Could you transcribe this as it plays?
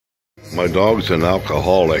My dog's an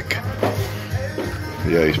alcoholic.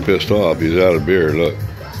 Yeah, he's pissed off. He's out of beer. Look.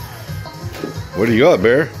 What do you got,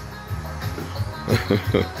 Bear?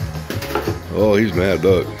 Oh, he's mad.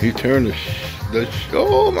 Look. He's tearing the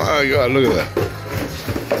oh my God, look at that.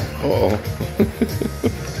 Uh-oh.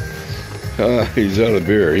 He's out of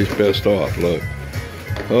beer. He's pissed off. Look.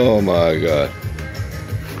 Oh my God.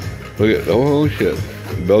 Look at, oh shit.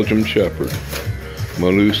 Belgian Shepherd.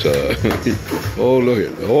 Malusa. Oh, look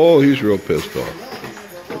at, oh, he's real pissed off.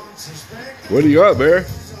 What do you got, Bear?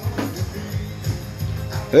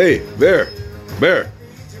 Hey, Bear. Bear.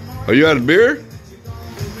 Are you out of beer?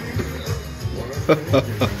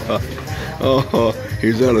 Oh,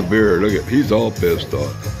 he's out of beer. Look at, he's all pissed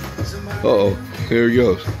off. Uh-oh, here he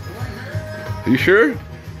goes. You sure?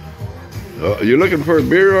 You looking for a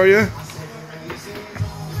beer, are you?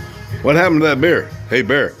 What happened to that beer? Hey,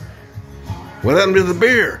 Bear. What happened to the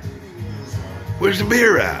beer? Where's the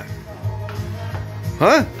beer at?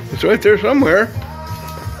 Huh? It's right there somewhere.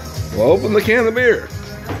 Well, open the can of beer.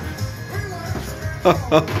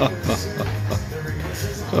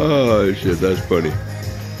 Oh, shit, that's funny.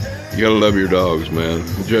 You gotta love your dogs, man.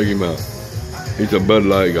 Check him out. He's a Bud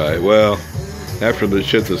Light guy. Well, after the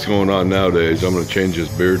shit that's going on nowadays, I'm gonna change his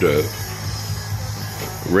beer to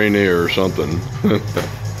Rainier or something.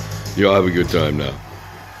 Y'all have a good time now.